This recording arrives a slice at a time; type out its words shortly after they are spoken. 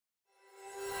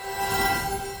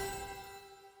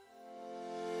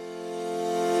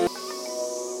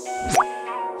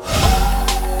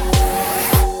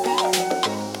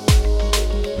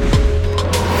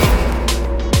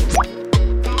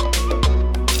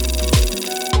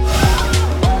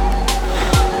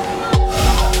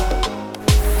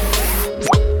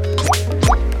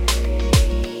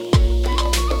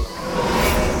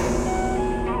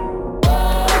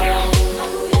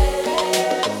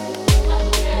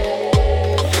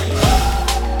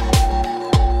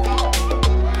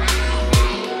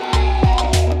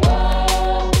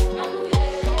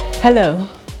Hello,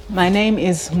 my name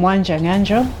is Mwanja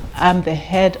Nganjo. I'm the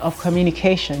head of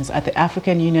communications at the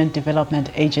African Union Development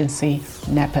Agency,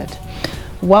 NEPAD.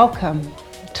 Welcome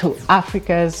to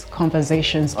Africa's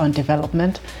Conversations on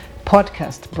Development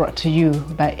podcast brought to you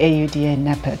by AUDA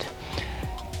NEPAD.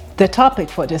 The topic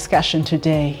for discussion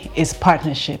today is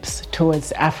partnerships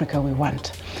towards Africa we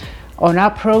want. On our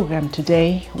program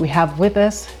today, we have with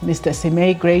us Mr.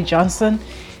 Simei Gray-Johnson,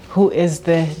 who is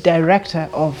the Director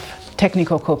of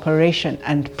Technical Cooperation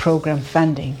and Program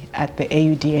Funding at the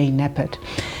AUDA NEPAD.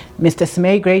 Mr.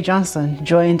 Simei Gray-Johnson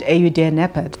joined AUDA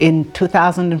NEPAD in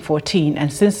 2014,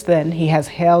 and since then he has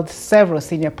held several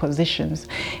senior positions,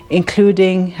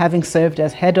 including having served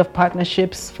as Head of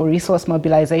Partnerships for Resource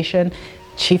Mobilization,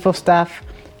 Chief of Staff,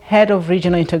 Head of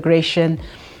Regional Integration,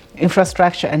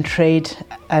 Infrastructure and Trade,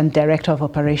 and Director of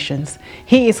Operations.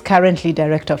 He is currently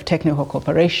Director of Technical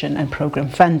Cooperation and Program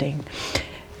Funding.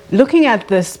 Looking at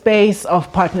the space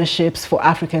of partnerships for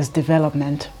Africa's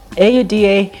development,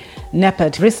 AUDA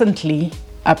NEPAD recently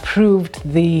approved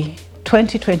the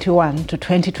 2021 to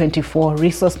 2024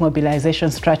 resource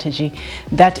mobilization strategy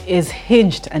that is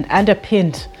hinged and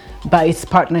underpinned by its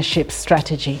partnership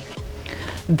strategy.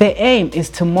 The aim is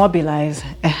to mobilize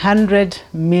 $100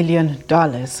 million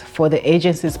for the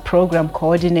agency's program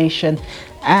coordination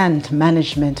and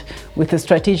management, with a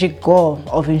strategic goal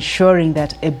of ensuring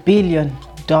that $1 billion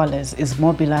is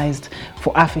mobilized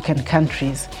for African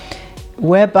countries,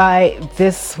 whereby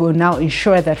this will now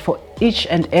ensure that for each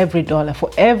and every dollar, for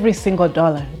every single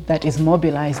dollar that is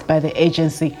mobilized by the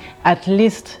agency, at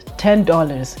least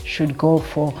 $10 should go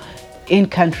for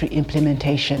in-country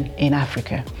implementation in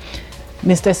Africa.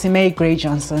 Mr. Simei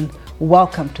Gray-Johnson,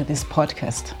 welcome to this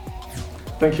podcast.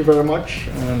 Thank you very much,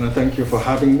 and thank you for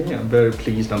having me. I'm very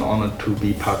pleased and honored to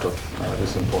be part of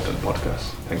this important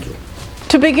podcast. Thank you.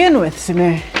 To begin with,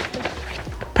 Simei,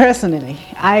 personally,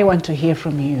 I want to hear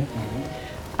from you.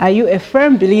 Are you a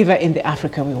firm believer in the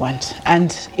Africa we want?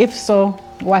 And if so,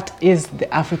 what is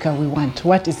the Africa we want?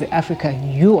 What is the Africa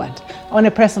you want on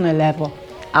a personal level,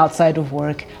 outside of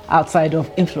work, outside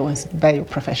of influence by your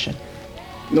profession?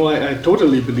 No, I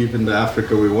totally believe in the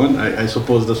Africa we want. I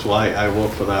suppose that's why I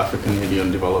work for the African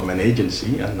Union Development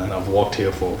Agency, and I've worked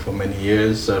here for many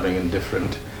years, serving in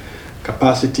different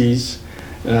capacities.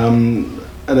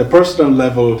 At a personal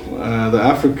level, the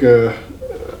Africa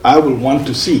I will want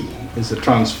to see is a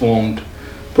transformed,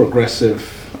 progressive,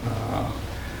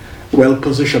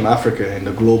 well-positioned Africa in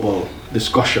the global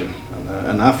discussion,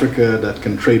 an Africa that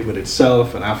can trade with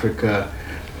itself, an Africa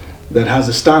that has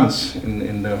a stance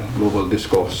in the global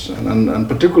discourse, and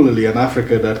particularly an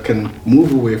Africa that can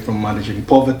move away from managing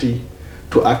poverty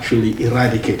to actually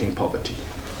eradicating poverty,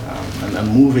 and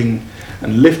moving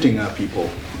and lifting our people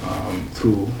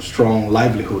through strong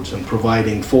livelihoods and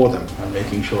providing for them and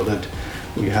making sure that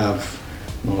we have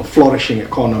flourishing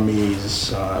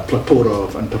economies, a plethora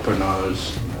of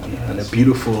entrepreneurs, and a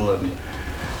beautiful and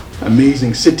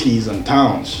amazing cities and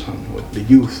towns with the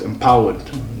youth empowered,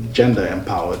 gender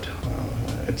empowered.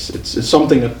 It's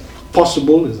something that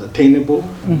possible, is attainable,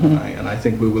 and I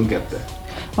think we will get there.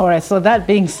 All right, so that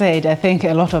being said, I think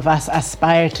a lot of us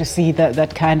aspire to see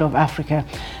that kind of Africa.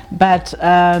 But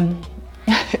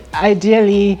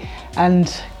ideally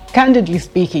and candidly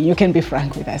speaking, you can be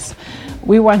frank with us.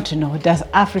 We want to know, does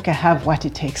Africa have what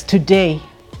it takes today,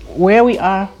 where we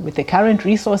are with the current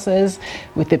resources,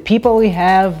 with the people we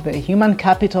have, the human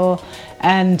capital,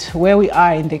 and where we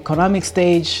are in the economic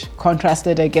stage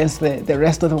contrasted against the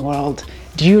rest of the world?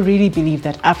 Do you really believe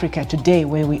that Africa today,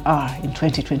 where we are in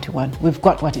 2021, we've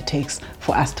got what it takes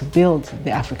for us to build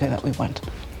the Africa that we want?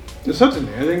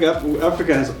 Certainly. I think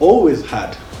Africa has always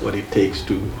had what it takes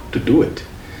to do it.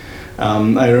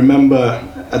 I remember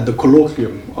at the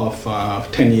colloquium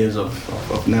of 10 years of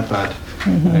NEPAD,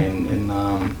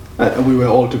 we were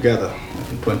all together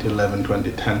in 2011,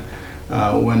 2010,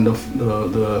 when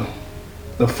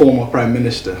the former Prime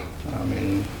Minister,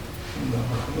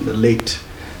 the late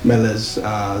Meles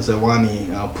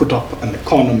Zenawi, put up an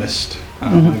Economist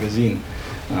magazine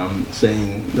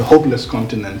saying the hopeless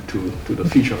continent to the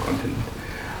future continent.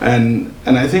 And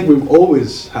I think we've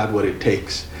always had what it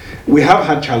takes. We have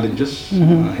had challenges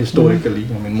historically.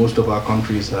 Most of our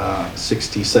countries are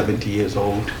 60, 70 years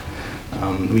old.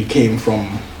 We came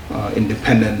from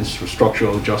independence through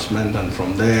structural adjustment, and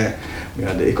from there we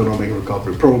had the economic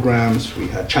recovery programs. We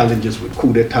had challenges with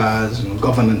coup d'etats and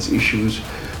governance issues.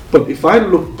 But if I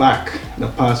look back the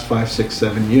past 5, 6,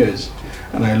 7 years,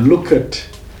 and I look at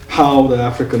how the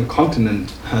African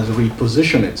continent has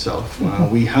repositioned itself,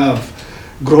 we have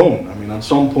grown. At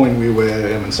some point we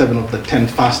were 7 of the 10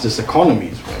 fastest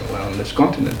economies on this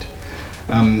continent.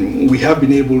 We have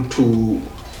been able to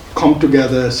come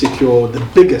together, secure the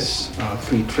biggest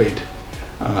free trade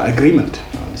agreement,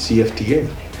 the CFTA.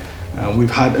 We've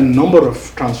had a number of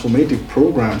transformative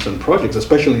programs and projects,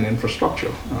 especially in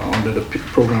infrastructure, under the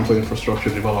Program for Infrastructure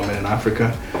Development in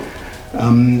Africa.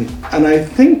 And I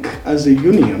think as a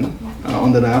union,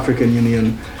 under the African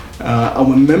Union,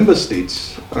 our member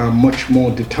states are much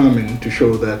more determined to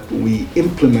show that we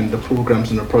implement the programs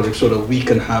and the projects so that we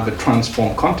can have a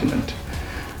transformed continent.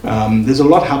 There's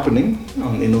a lot happening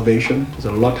on innovation. There's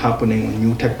a lot happening on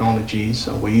new technologies.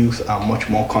 Our youth are much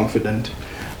more confident.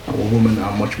 Our women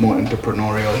are much more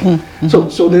entrepreneurial. Mm-hmm.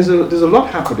 So there's a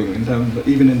lot happening in terms of,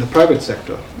 even in the private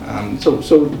sector.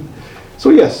 So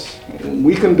yes,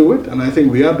 we can do it, and I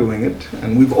think we are doing it,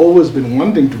 and we've always been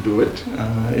wanting to do it.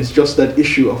 It's just that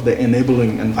issue of the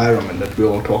enabling environment that we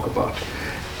all talk about.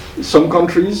 Some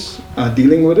countries are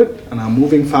dealing with it and are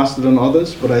moving faster than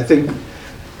others, but I think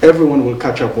everyone will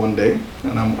catch up one day,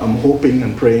 and I'm hoping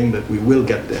and praying that we will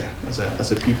get there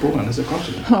as a people and as a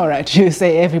continent. All right, you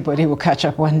say everybody will catch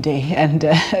up one day, and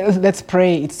let's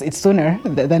pray it's sooner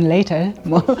than later,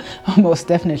 most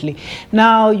definitely.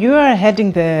 Now, you are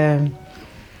heading the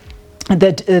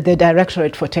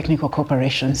Directorate for Technical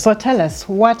Cooperation. So tell us,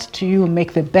 what do you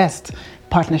make the best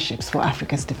partnerships for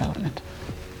Africa's development?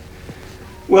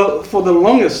 Well, for the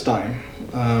longest time,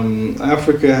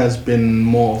 Africa has been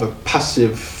more of a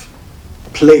passive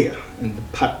player in the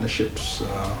partnerships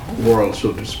world,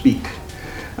 so to speak.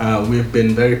 We've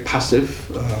been very passive,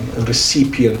 a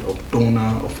recipient of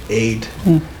donor, of aid,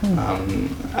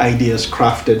 ideas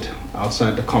crafted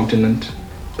outside the continent,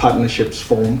 partnerships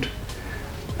formed,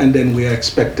 and then we are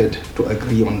expected to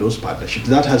agree on those partnerships.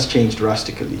 That has changed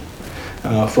drastically.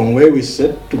 From where we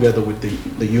sit together with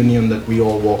the union that we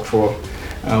all work for,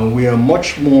 we are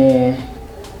much more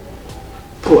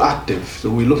proactive. So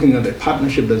we're looking at a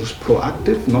partnership that is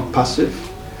proactive, not passive.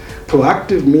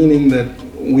 Proactive meaning that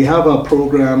we have our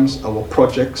programs, our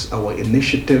projects, our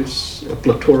initiatives, a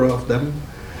plethora of them.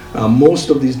 Most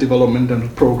of these developmental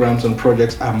programs and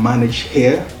projects are managed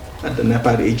here at the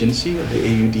NEPAD agency, at the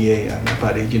AUDA and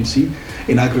NEPAD agency,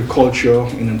 in agriculture,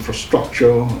 in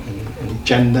infrastructure, in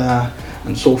gender,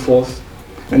 and so forth.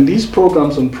 And these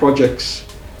programs and projects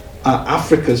are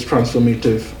Africa's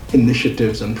transformative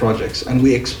initiatives and projects, and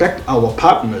we expect our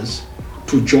partners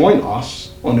to join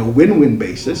us on a win-win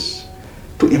basis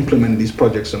to implement these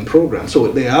projects and programs. So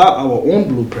they are our own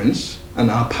blueprints, and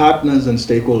our partners and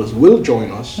stakeholders will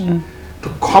join us to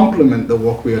complement the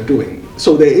work we are doing.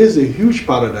 So there is a huge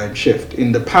paradigm shift.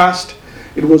 In the past,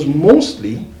 it was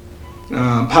mostly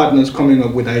partners coming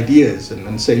up with ideas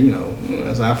and saying, you know,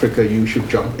 as Africa, you should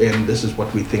jump in, this is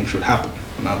what we think should happen.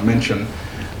 And I've mentioned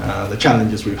the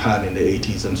challenges we've had in the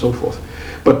 80s and so forth.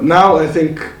 But now I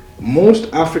think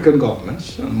most African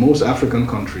governments and most African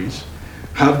countries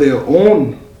have their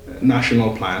own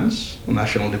national plans,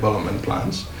 national development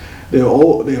plans, their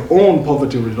own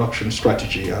poverty reduction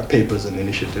strategy, papers and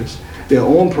initiatives, their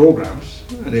own programs,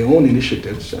 their own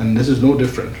initiatives, and this is no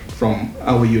different from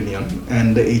our union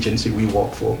and the agency we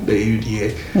work for, the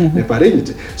AUDA, NEPAD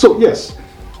agency. So yes,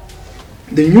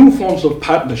 the new forms of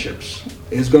partnerships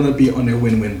is going to be on a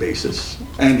win-win basis,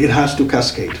 and it has to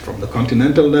cascade from the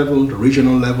continental level, the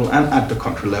regional level, and at the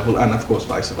country level, and of course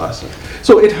vice versa.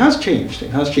 So it has changed.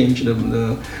 It has changed.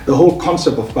 The whole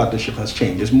concept of partnership has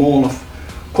changed. It's more of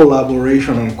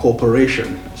collaboration and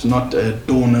cooperation. It's not a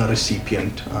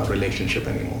donor-recipient relationship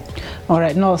anymore. All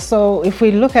right. No. So if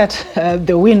we look at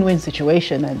the win-win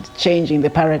situation and changing the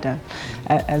paradigm,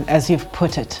 as you've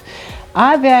put it,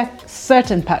 are there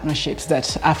certain partnerships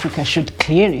that Africa should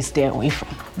clearly stay away from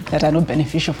that are not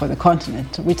beneficial for the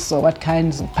continent? What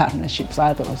kinds of partnerships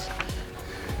are those?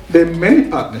 There are many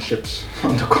partnerships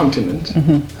on the continent,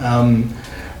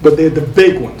 but they're the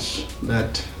big ones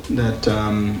that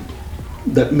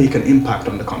make an impact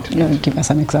on the continent. Yeah, give us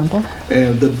an example.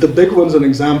 The big ones, an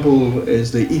example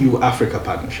is the EU-Africa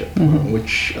partnership,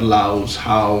 which allows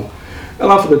for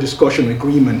the discussion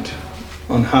agreement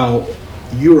on how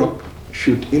Europe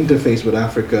should interface with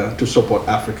Africa to support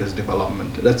Africa's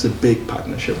development. That's a big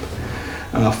partnership.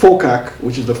 FOCAC,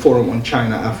 which is the Forum on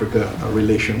China-Africa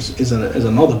Relations, is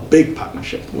another big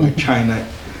partnership where China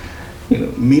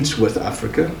meets with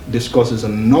Africa, discusses a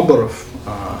number of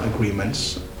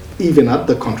agreements, even at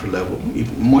the country level,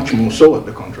 much more so at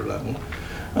the country level,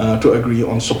 to agree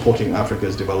on supporting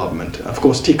Africa's development. Of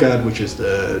course, TICAD, which is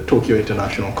the Tokyo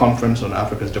International Conference on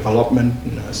Africa's Development,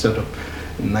 set up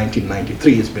in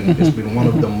 1993, it's been one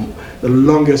of the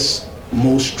longest,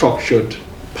 most structured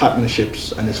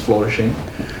partnerships and is flourishing.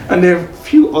 And there are a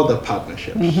few other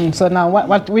partnerships. So now,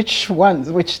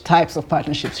 which types of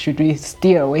partnerships should we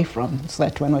steer away from so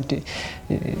that we're not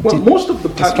most of the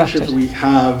partnerships we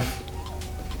have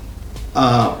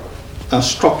are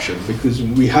structured because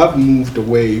we have moved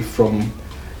away from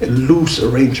a loose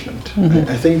arrangement.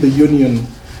 I think the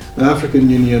African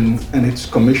Union and its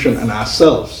commission and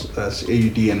ourselves as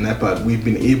AUD and NEPAD, we've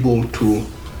been able to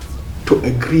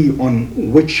agree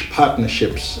on which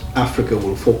partnerships Africa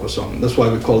will focus on. That's why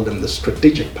we call them the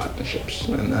strategic partnerships.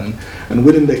 And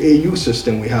within the AU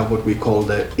system, we have what we call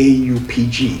the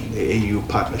AUPG, the AU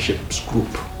Partnerships Group.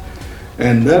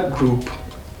 And that group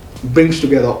brings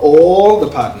together all the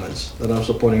partners that are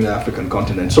supporting the African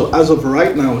continent. So as of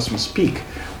right now, as we speak,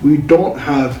 we don't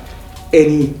have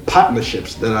any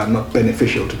partnerships that are not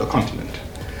beneficial to the continent.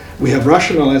 We have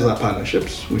rationalized our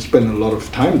partnerships. We spend a lot of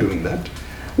time doing that.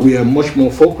 We are much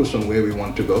more focused on where we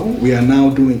want to go. We are now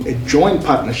doing a joint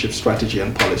partnership strategy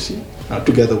and policy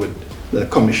together with the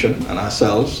Commission and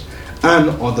ourselves and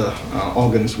other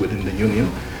organs within the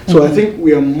Union. So I think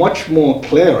we are much more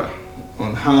clearer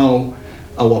on how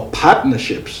our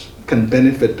partnerships can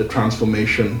benefit the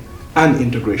transformation and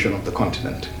integration of the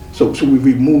continent. So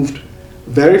we've moved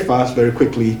very fast, very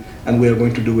quickly, and we are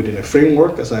going to do it in a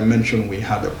framework. As I mentioned, we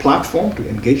have a platform to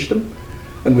engage them,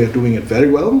 and we are doing it very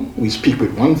well. We speak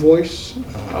with one voice.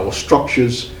 Our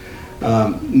structures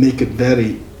make it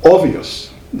very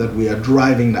obvious that we are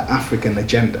driving the African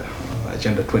agenda,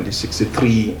 Agenda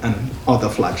 2063 and other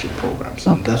flagship programs,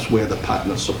 and that's where the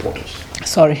partners support us.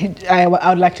 Sorry, I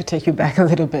would like to take you back a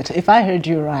little bit. If I heard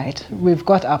you right, we've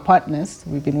got our partners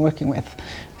we've been working with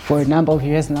for a number of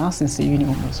years now, since the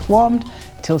Union was formed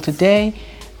till today.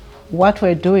 What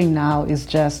we're doing now is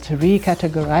just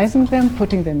recategorizing them,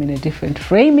 putting them in a different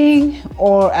framing,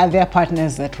 or are there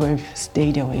partners that we've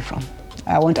stayed away from?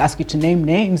 I won't ask you to name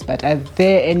names, but are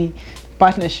there any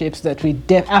partnerships that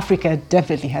Africa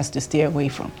definitely has to stay away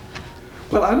from?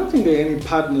 Well, I don't think there are any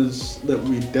partners that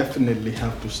we definitely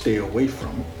have to stay away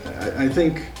from. I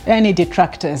think... Any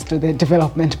detractors to the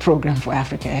development program for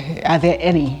Africa? Are there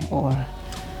any or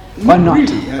not?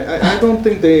 Really. I don't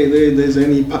think there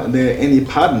are any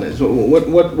partners.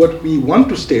 What we want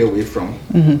to stay away from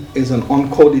is an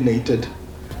uncoordinated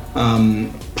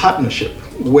partnership,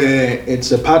 where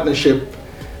it's a partnership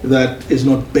that is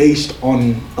not based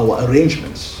on our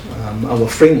arrangements, our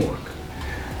framework.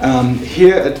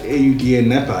 Here at AUD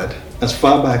and NEPAD, as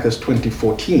far back as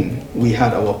 2014, we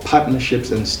had our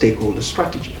partnerships and stakeholder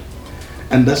strategy.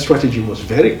 And that strategy was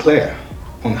very clear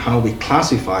on how we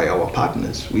classify our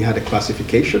partners. We had a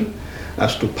classification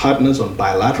as to partners on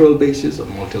bilateral basis,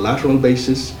 on multilateral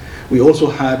basis. We also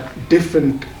had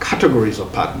different categories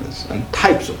of partners and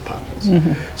types of partners.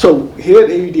 So here at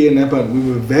AUD and NEPAD,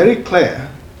 we were very clear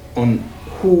on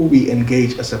who we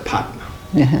engage as a partner.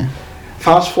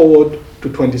 Fast forward to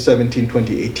 2017,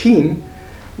 2018,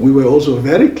 we were also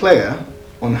very clear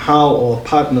on how our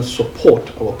partners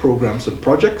support our programs and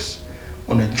projects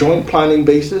on a joint planning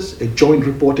basis, a joint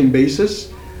reporting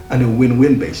basis, and a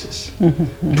win-win basis.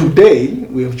 Today,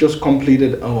 we have just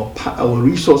completed our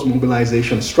resource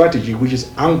mobilization strategy, which is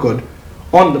anchored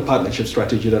on the partnership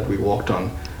strategy that we worked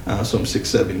on some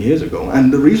 6-7 years ago.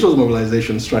 And the resource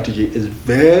mobilization strategy is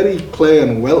very clear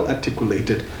and well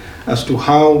articulated as to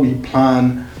how we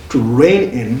plan to rein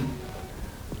in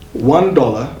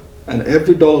 $1, and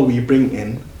every dollar we bring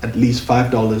in, at least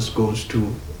 $5 goes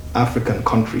to African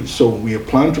countries. So we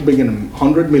plan to bring in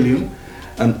 100 million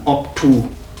and up to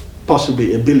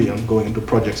possibly $1 billion going into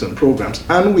projects and programs.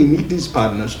 And we need these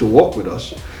partners to work with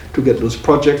us to get those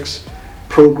projects,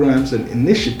 programs, and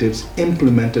initiatives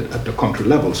implemented at the country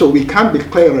level. So we can't be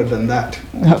clearer than that,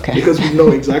 because we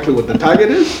know exactly what the target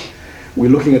is. We're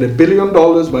looking at $1 billion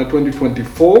by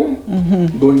 2024,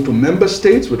 going to member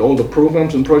states with all the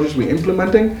programs and projects we're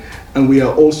implementing. And we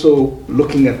are also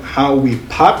looking at how we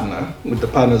partner with the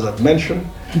partners I've mentioned,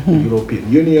 the European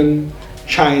Union,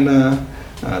 China,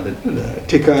 the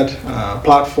TICAD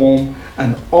platform,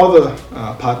 and other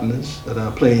partners that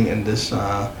are playing in this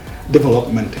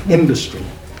development industry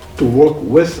to work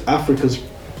with Africa's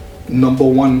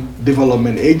 #1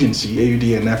 development agency,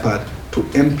 AUD and NEPAD, to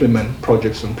implement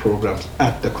projects and programs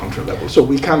at the country level. So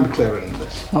we can be clearer in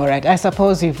this. All right. I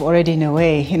suppose you've already, in a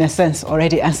way, in a sense,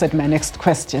 already answered my next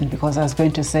question, because I was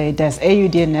going to say, does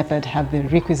AUD and NEPAD have the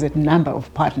requisite number of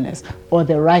partners, or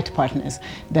the right partners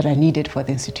that are needed for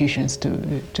the institutions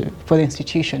for the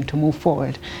institution to move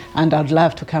forward? And I'd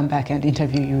love to come back and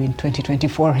interview you in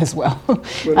 2024 as well.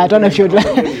 I don't know if you'd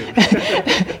like.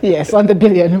 Yes, on the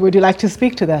billion. Would you like to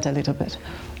speak to that a little bit?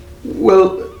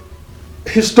 Well,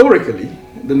 historically,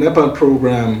 the NEPAD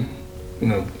program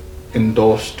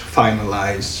endorsed,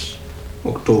 finalized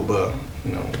October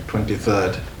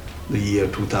 23rd, the year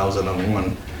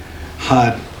 2001,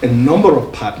 had a number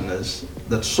of partners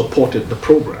that supported the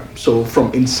program. So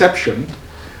from inception,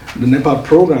 the NEPAD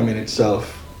program in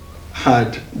itself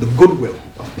had the goodwill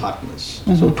of partners.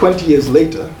 So 20 years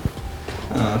later,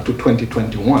 to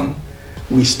 2021,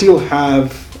 we still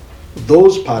have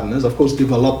those partners. Of course,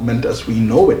 development as we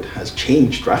know it has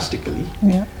changed drastically.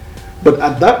 Yeah. But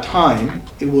at that time,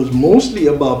 it was mostly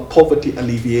about poverty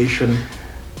alleviation,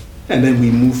 and then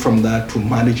we moved from that to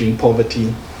managing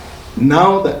poverty.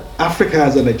 Now that Africa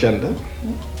has an agenda,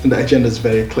 and the agenda is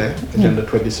very clear, Agenda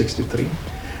 2063,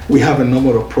 we have a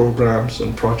number of programs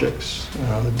and projects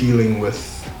dealing with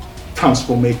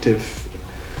transformative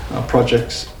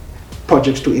projects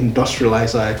to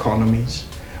industrialize our economies.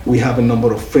 We have a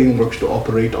number of frameworks to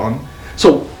operate on.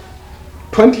 So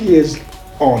 20 years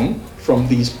on from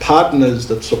these partners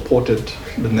that supported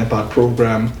the NEPAD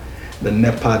program, the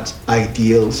NEPAD's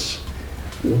ideals,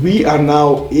 we are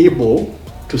now able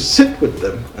to sit with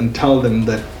them and tell them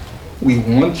that we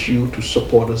want you to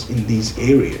support us in these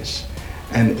areas.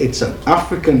 And it's an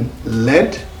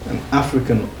African-led and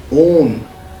African-owned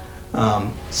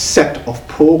set of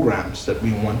programs that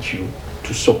we want you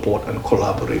to support and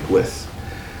collaborate with.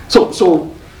 So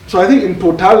I think in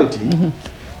totality,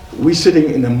 we're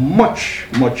sitting in a much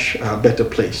better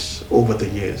place over the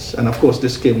years. And of course,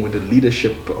 this came with the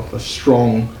leadership of a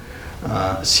strong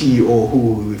CEO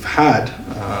who we've had,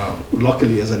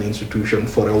 luckily as an institution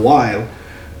for a while,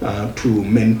 to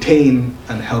maintain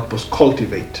and help us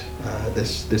cultivate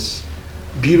this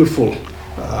beautiful,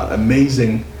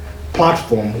 amazing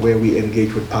platform where we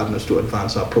engage with partners to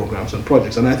advance our programs and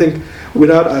projects. And I think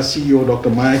without our CEO, Dr.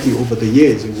 Mayaki, over the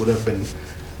years, it would have been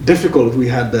difficult if we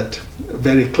had that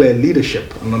very clear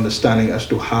leadership and understanding as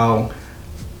to how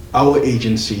our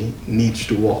agency needs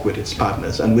to work with its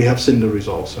partners. And we have seen the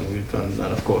results, and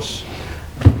of course,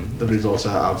 the results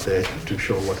are out there to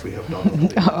show what we have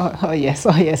done. Oh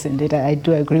yes, indeed. I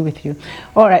do agree with you.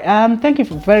 All right. Thank you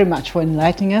very much for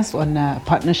enlightening us on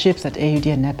partnerships at AUD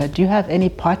and NEPAD. Do you have any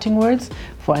parting words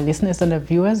for our listeners and our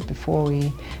viewers before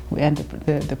we end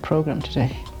the program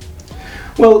today?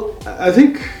 Well, I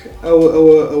think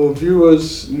our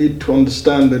viewers need to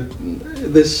understand that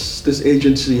this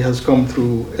agency has come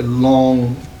through a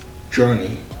long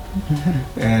journey,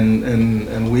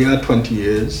 and we are 20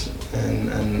 years.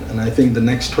 And I think the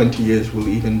next 20 years will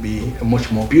even be a much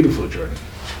more beautiful journey.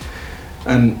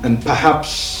 And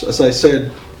perhaps, as I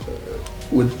said,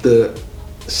 with the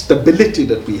stability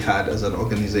that we had as an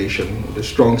organization, with a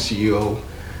strong CEO,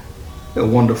 a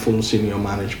wonderful senior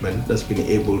management that's been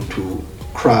able to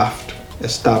craft,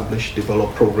 establish,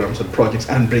 develop programs and projects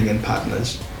and bring in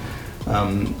partners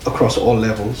across all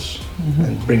levels,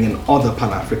 and bring in other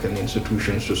Pan-African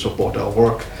institutions to support our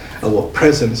work, our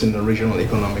presence in the regional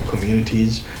economic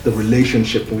communities, the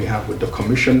relationship we have with the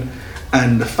Commission,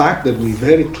 and the fact that we're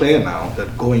very clear now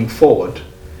that going forward,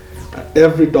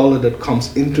 every dollar that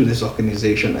comes into this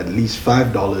organization, at least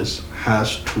 $5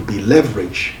 has to be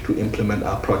leveraged to implement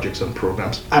our projects and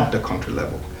programs at the country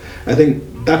level. I think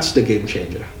that's the game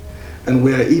changer. And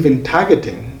we are even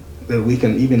targeting that we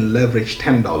can even leverage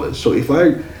 $10. So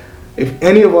if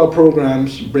any of our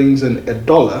programs brings in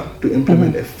 $1 to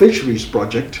implement a fisheries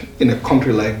project in a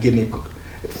country like Guinea,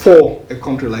 for a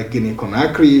country like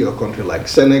Guinea-Conakry, or a country like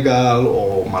Senegal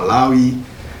or Malawi,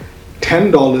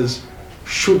 $10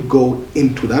 should go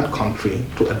into that country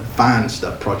to advance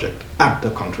that project at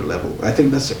the country level. I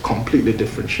think that's a completely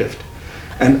different shift.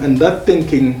 And that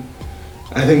thinking,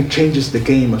 I think, changes the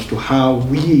game as to how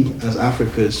we, as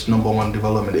Africa's #1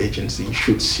 development agency,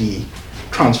 should see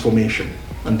transformation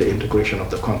and the integration of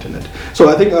the continent. So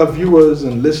I think our viewers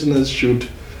and listeners should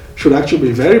actually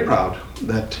be very proud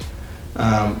that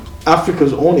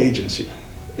Africa's own agency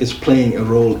is playing a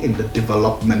role in the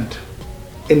development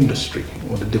industry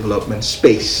or the development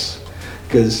space.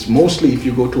 Because mostly if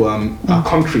you go to our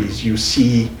countries, you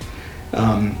see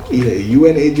either a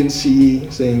UN agency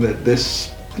saying that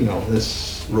this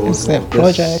road or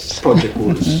this project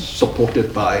was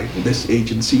supported by this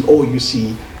agency, or you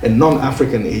see a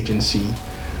non-African agency,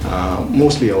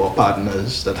 mostly our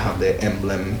partners that have their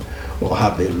emblem or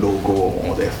have their logo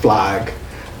or their flag.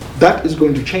 That is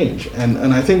going to change,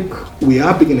 and I think we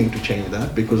are beginning to change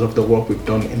that because of the work we've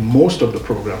done in most of the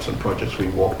programs and projects we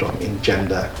worked on in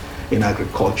gender, in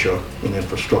agriculture, in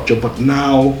infrastructure. But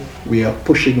now we are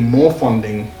pushing more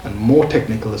funding and more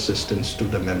technical assistance to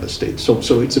the member states.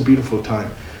 So it's a beautiful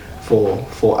time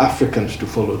for Africans to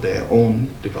follow their own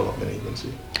development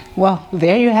agency. Well,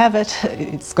 there you have it.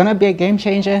 It's going to be a game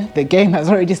changer. The game has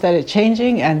already started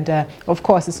changing, and of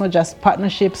course, it's not just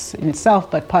partnerships in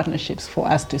itself, but partnerships for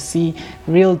us to see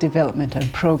real development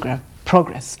and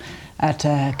progress at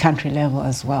a country level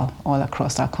as well, all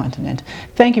across our continent.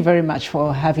 Thank you very much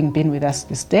for having been with us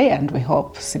this day, and we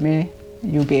hope, Simiri,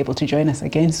 you'll be able to join us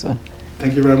again soon.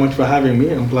 Thank you very much for having me.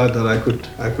 I'm glad that I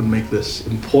could make this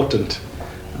important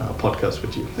podcast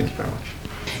with you. Thank you very much.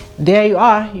 There you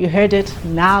are, you heard it.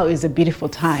 Now is a beautiful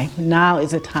time. Now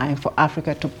is a time for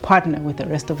Africa to partner with the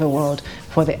rest of the world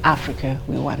for the Africa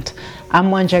we want. I'm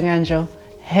Mwanja Nganjo,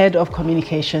 Head of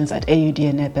Communications at AUD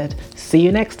and NEPAD. See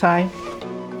you next time.